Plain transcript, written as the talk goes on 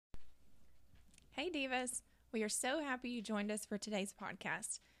Hey Divas! We are so happy you joined us for today's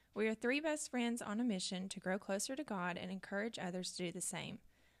podcast. We are three best friends on a mission to grow closer to God and encourage others to do the same.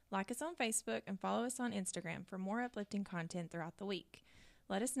 Like us on Facebook and follow us on Instagram for more uplifting content throughout the week.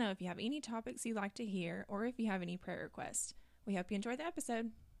 Let us know if you have any topics you'd like to hear or if you have any prayer requests. We hope you enjoy the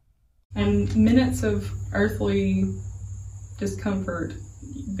episode. And minutes of earthly discomfort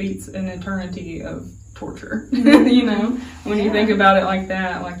beats an eternity of torture. You know, when you think about it like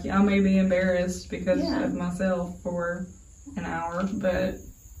that, like I may be embarrassed because of myself for an hour, but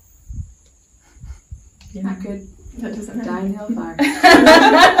I could That doesn't die in hellfire.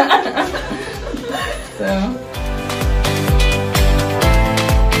 So.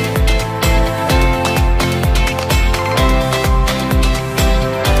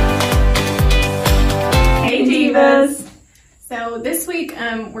 Hey Divas! So this week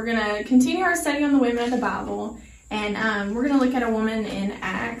we're going to continue our study on the women of the Bible, and we're going to look at a woman in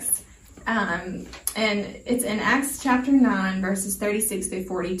Acts, and it's in Acts chapter 9 verses 36 through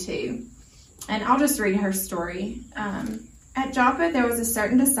 42. And I'll just read her story. At Joppa there was a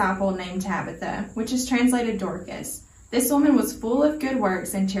certain disciple named Tabitha, which is translated Dorcas. This woman was full of good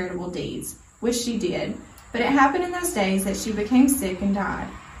works and charitable deeds, which she did. But it happened in those days that she became sick and died.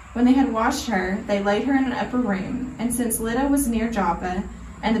 When they had washed her, they laid her in an upper room. And since Lydda was near Joppa,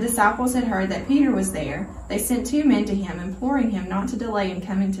 and the disciples had heard that Peter was there, they sent 2 men to him, imploring him not to delay in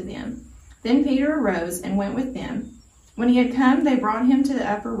coming to them. Then Peter arose and went with them. When he had come, they brought him to the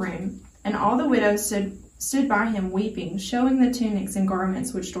upper room, and all the widows stood by him weeping, showing the tunics and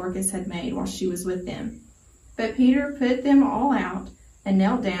garments which Dorcas had made while she was with them. But Peter put them all out, and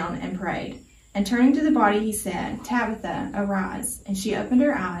knelt down and prayed. And turning to the body, he said, "Tabitha, arise." And she opened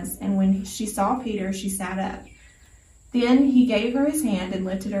her eyes, and when she saw Peter, she sat up. Then he gave her his hand and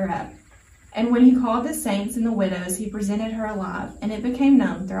lifted her up. And when he called the saints and the widows, he presented her alive, and it became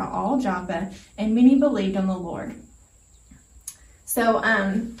known throughout all Joppa, and many believed on the Lord. So,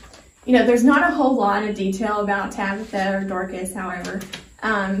 there's not a whole lot of detail about Tabitha or Dorcas, however,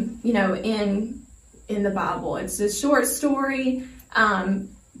 in the Bible. It's a short story,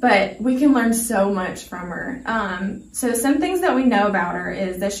 but we can learn so much from her. So some things that we know about her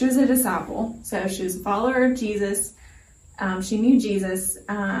is that she was a disciple. So she was a follower of Jesus. She knew Jesus,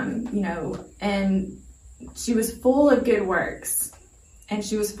 and she was full of good works, and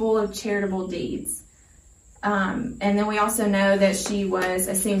she was full of charitable deeds. And then we also know that she was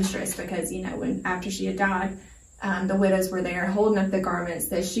a seamstress because, after she had died, the widows were there holding up the garments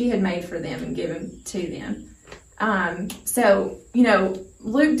that she had made for them and given to them.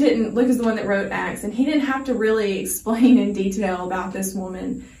 Luke is the one that wrote Acts, and he didn't have to really explain in detail about this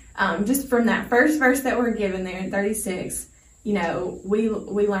woman. Just from that first verse that we're given there in 36, we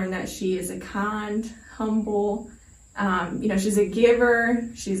learn that she is a kind, humble, she's a giver,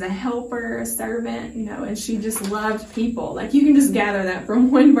 she's a helper, a servant, and she just loved people. Like, you can just gather that from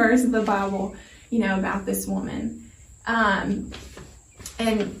one verse of the Bible, about this woman.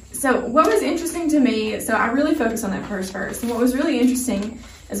 And so what was interesting to me, so I really focused on that first verse. And what was really interesting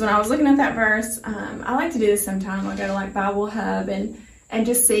is when I was looking at that verse, I like to do this sometime. I'll go to Bible Hub and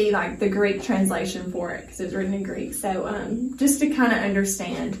just see the Greek translation for it because it's written in Greek. So just to kind of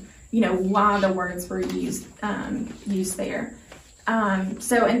understand, why the words were used there.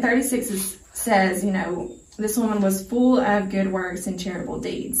 So in 36 it says, this woman was full of good works and charitable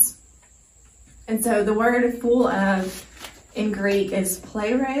deeds. And so the word full of in Greek is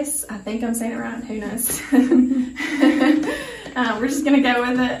plairos. I think I'm saying it right. Who knows? We're just going to go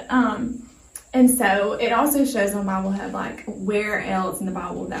with it. And so it also shows on Bible Hub, where else in the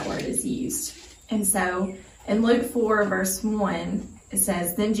Bible that word is used. And so in Luke 4 verse 1, it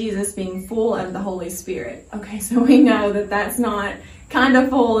says, "Then Jesus being full of the Holy Spirit." Okay, so we know that that's not kind of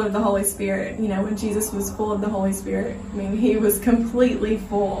full of the Holy Spirit. When Jesus was full of the Holy Spirit, he was completely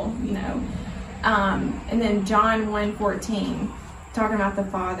full, And then John 1:14, talking about the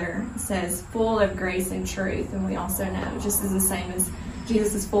Father, says, "Full of grace and truth." And we also know, just as the same as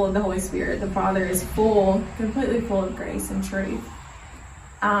Jesus is full of the Holy Spirit, the Father is completely full of grace and truth.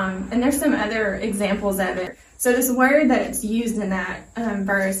 And there's some other examples of it. So this word that's used in that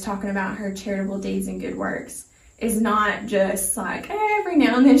verse, talking about her charitable deeds and good works, is not just every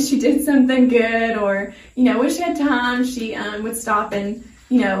now and then she did something good, or, when she had time, she would stop and,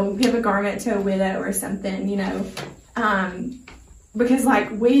 give a garment to a widow or something, because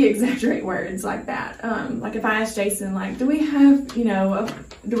we exaggerate words like that. If I ask Jason, do we have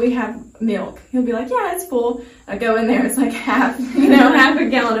milk? He'll be like, "Yeah, it's full." I go in there, it's half, half a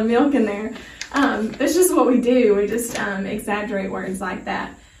gallon of milk in there. That's just what we do. We just exaggerate words like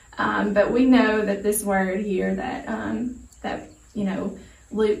that. But we know that this word here that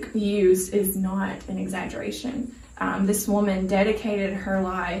Luke used is not an exaggeration. This woman dedicated her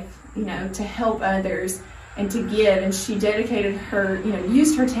life, to help others and to give, and she dedicated her,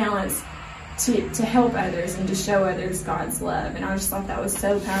 used her talents to help others and to show others God's love. And I just thought that was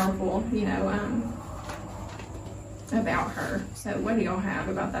so powerful, about her. So what do y'all have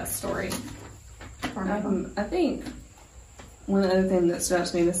about that story? I think one other thing that stood out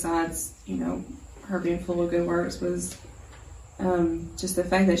to me besides, her being full of good works was just the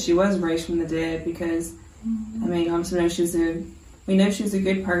fact that she was raised from the dead, because, obviously we know she was a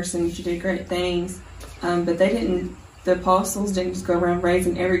good person. She did great things, but the apostles didn't just go around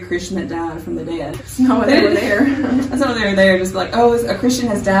raising every Christian that died from the dead. That's not what they were there. That's not what they were there. Just like, a Christian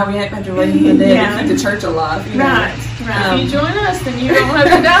has died, we have to raise from the dead to keep the church alive. Right. If you join us, then you don't have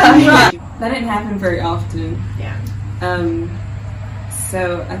to die. Right. That didn't happen very often. Yeah.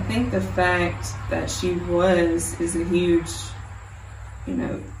 So I think the fact that she is a huge,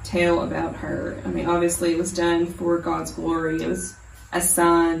 tale about her. Obviously it was done for God's glory. It was a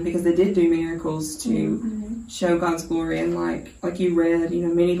sign, because they did do miracles to show God's glory, and like you read,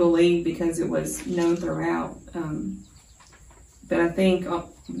 many believed because it was known throughout. But I think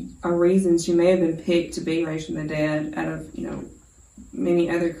a reason she may have been picked to be raised from the dead out of many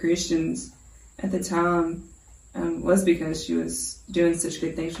other Christians at the time was because she was doing such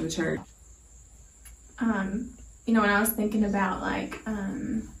good things for the church. When I was thinking about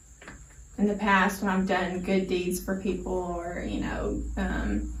in the past when I've done good deeds for people, or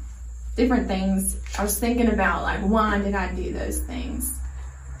different things, I was thinking about why did I do those things?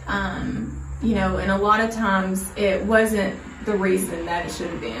 And a lot of times it wasn't the reason that it should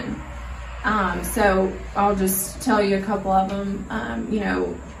have been. So I'll just tell you a couple of them.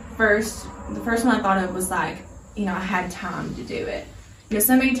 The first one I thought of was I had time to do it.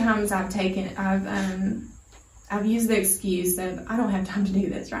 So many times I've used the excuse of, I don't have time to do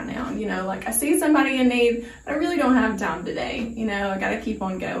this right now. I see somebody in need, but I really don't have time today. I got to keep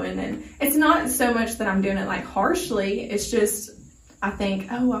on going. And it's not so much that I'm doing it harshly. It's just, I think,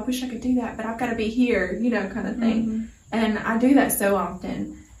 I wish I could do that, but I've got to be here, kind of thing. Mm-hmm. And I do that so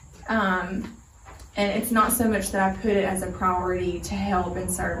often. And it's not so much that I put it as a priority to help and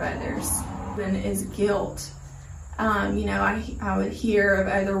serve others. Then is guilt. I would hear of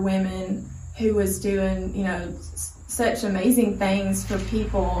other women who was doing, such amazing things for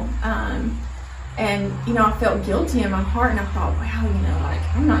people. And, I felt guilty in my heart, and I thought, wow,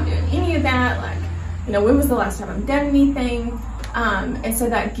 I'm not doing any of that. When was the last time I've done anything? And so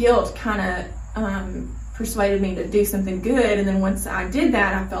that guilt kind of persuaded me to do something good. And then once I did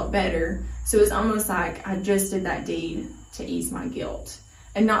that, I felt better. So it was almost like I just did that deed to ease my guilt,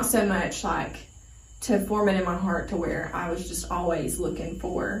 and not so much to form it in my heart to where I was just always looking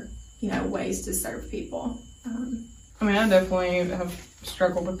for ways to serve people. I definitely have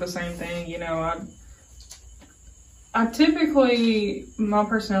struggled with the same thing. I typically, my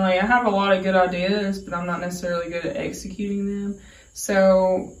personality, I have a lot of good ideas, but I'm not necessarily good at executing them.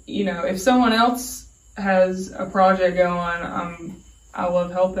 So, if someone else has a project going, I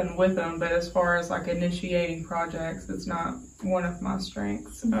love helping with them, but as far as initiating projects, it's not one of my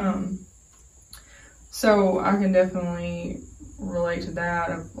strengths. Mm-hmm. So I can definitely relate to that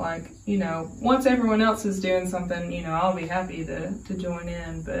of once everyone else is doing something, I'll be happy to join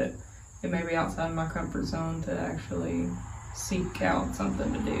in, but it may be outside my comfort zone to actually seek out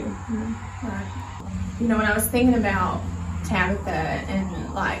something to do. Mm-hmm. Right. When I was thinking about Tabitha,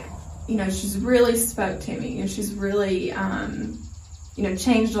 and she's really spoke to me, she's really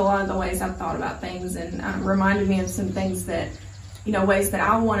changed a lot of the ways I've thought about things, and reminded me of some things that ways that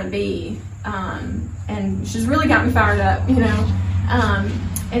I want to be, and she's really got me fired up,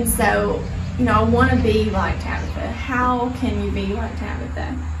 and so, I want to be like Tabitha. How can you be like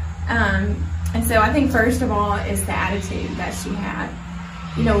Tabitha? And so I think first of all is the attitude that she had.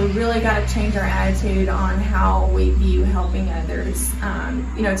 We really got to change our attitude on how we view helping others.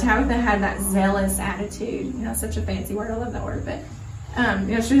 Tabitha had that zealous attitude, such a fancy word, I love that word, but,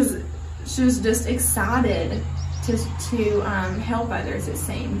 she was just excited to help others, it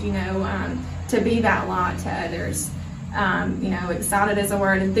seemed, to be that light to others. Excited is a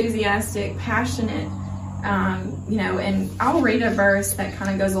word, enthusiastic, passionate, and I'll read a verse that kind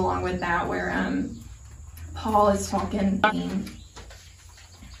of goes along with that, where Paul is talking. I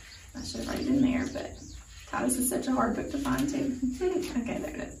should have written it in there, but Titus is such a hard book to find too. Okay,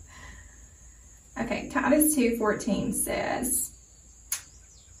 there it is. Okay, Titus 2:14 says,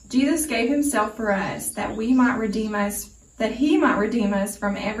 Jesus gave himself for us that he might redeem us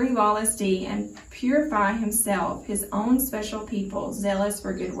from every lawless deed and purify himself his own special people, zealous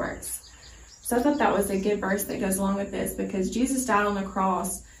for good works. So I thought that was a good verse that goes along with this, because Jesus died on the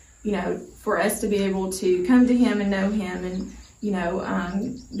cross, you know, for us to be able to come to him and know him and, you know,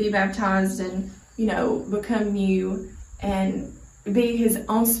 be baptized and, you know, become new and be his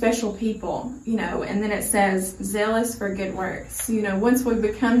own special people, you know. And then it says zealous for good works. You know, once we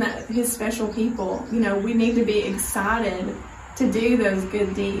become his special people, you know, we need to be excited to do those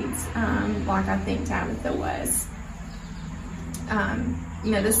good deeds, like I think Tabitha was. You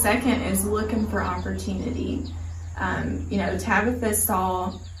know, the second is looking for opportunity. You know, Tabitha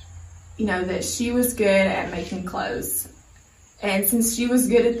saw, you know, that she was good at making clothes. And since she was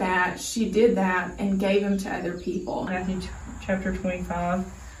good at that, she did that and gave them to other people. Matthew chapter 25,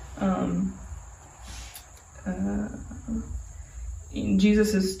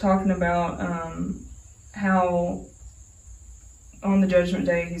 Jesus is talking about how on the judgment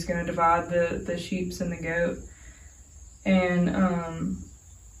day he's going to divide the sheep and the goat. And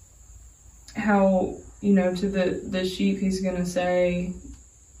how, you know, to the sheep he's going to say,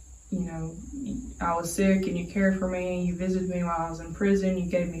 you know, I was sick and you cared for me, you visited me while I was in prison,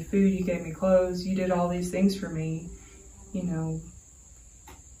 you gave me food, you gave me clothes, you did all these things for me, you know,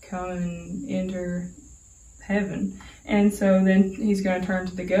 come and enter heaven. And so then he's going to turn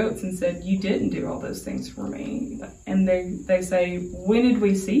to the goats and said, you didn't do all those things for me. And they say, when did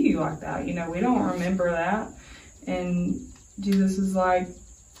we see you like that? You know, we don't remember that. And Jesus is like,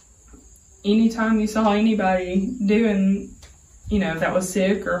 anytime you saw anybody doing, you know, that was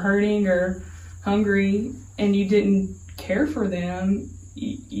sick or hurting or hungry and you didn't care for them,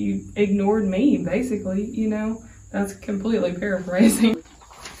 you ignored me, basically, you know. That's completely paraphrasing.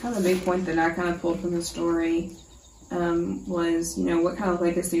 Kind of a big point that I kind of pulled from the story was, you know, what kind of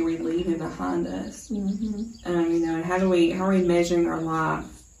legacy are we leaving behind us? Mm-hmm. You know, and how are we measuring our life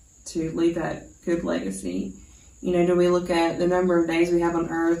to leave that good legacy? You know, do we look at the number of days we have on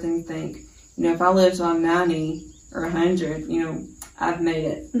earth and think, you know, if I live till I'm 90 or 100, you know, I've made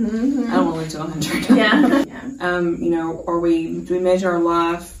it. Mm-hmm. I don't want to live till 100. Yeah. You know, do we measure our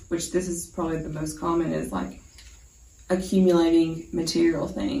life, which this is probably the most common, is like accumulating material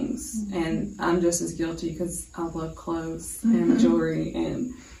things. Mm-hmm. And I'm just as guilty because I love clothes and jewelry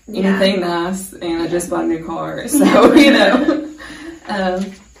and anything nice, and I just bought a new car. So,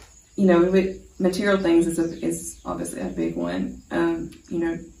 you know, material things is obviously a big one. You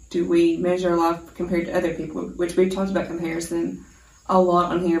know, do we measure our life compared to other people? Which we've talked about comparison a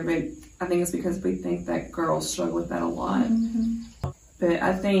lot on here, but I think it's because we think that girls struggle with that a lot. Mm-hmm. But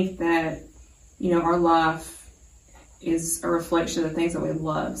I think that, you know, our life is a reflection of the things that we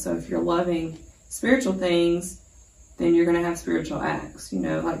love. So if you're loving spiritual things, then you're going to have spiritual acts. You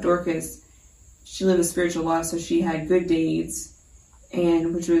know, like Dorcas, she lived a spiritual life, so she had good deeds,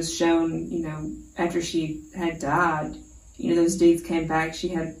 and which was shown, you know, after she had died, you know, those deeds came back. She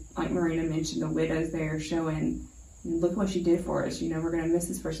had, like Marina mentioned, the widows there showing, look what she did for us. You know, we're going to miss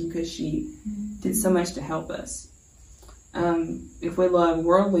this person because she did so much to help us. If we love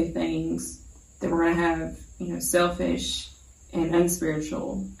worldly things, then we're going to have, you know, selfish and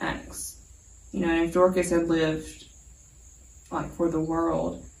unspiritual acts. You know, and if Dorcas had lived like for the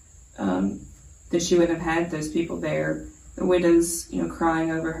world, then she wouldn't have had those people there, the widows, you know,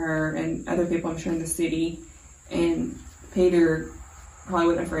 crying over her, and other people, I'm sure, in the city. And Peter probably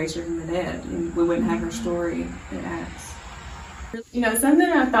wouldn't have raised her from the dead, and we wouldn't have her story in Acts. You know, something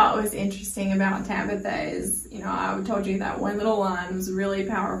I thought was interesting about Tabitha is, you know, I told you that one little line was really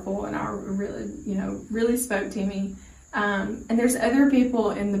powerful, and I really spoke to me. And there's other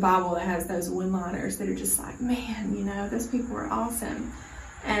people in the Bible that has those one-liners that are just like, man, you know, those people are awesome.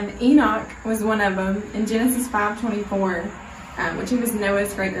 And Enoch was one of them. In Genesis 5:24, which he was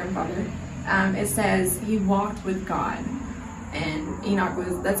Noah's great-grandfather, it says he walked with God. And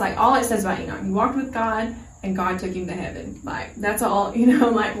Enoch that's like all it says about Enoch. He walked with God, and God took him to heaven. Like, that's all, you know,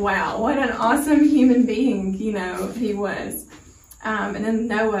 like, wow, what an awesome human being, you know, he was. And then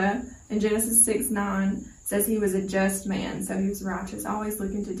Noah, in Genesis 6:9, says he was a just man, so he was righteous, always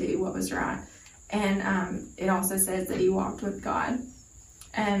looking to do what was right. And it also says that he walked with God.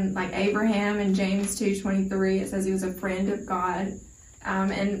 And like Abraham in James 2:23, it says he was a friend of God.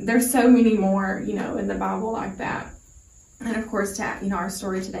 And there's so many more, you know, in the Bible like that. And of course, you know, our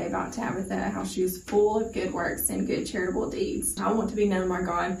story today about Tabitha, how she was full of good works and good charitable deeds. I want to be known by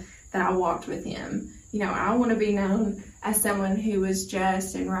God that I walked with him. You know, I want to be known as someone who was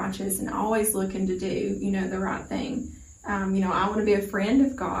just and righteous and always looking to do, you know, the right thing. You know, I want to be a friend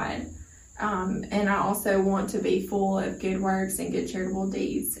of God. And I also want to be full of good works and good charitable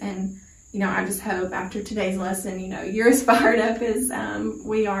deeds. And, you know, I just hope after today's lesson, you know, you're as fired up as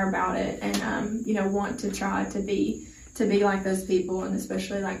we are about it, and, you know, want to try to be to be like those people, and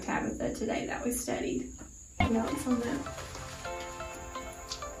especially like Tabitha today that we studied. Notes on that.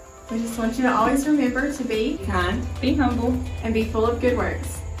 We just want you to always remember to be Kind. Be humble. and be full of good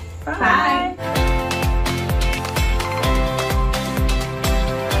works. Bye. Bye.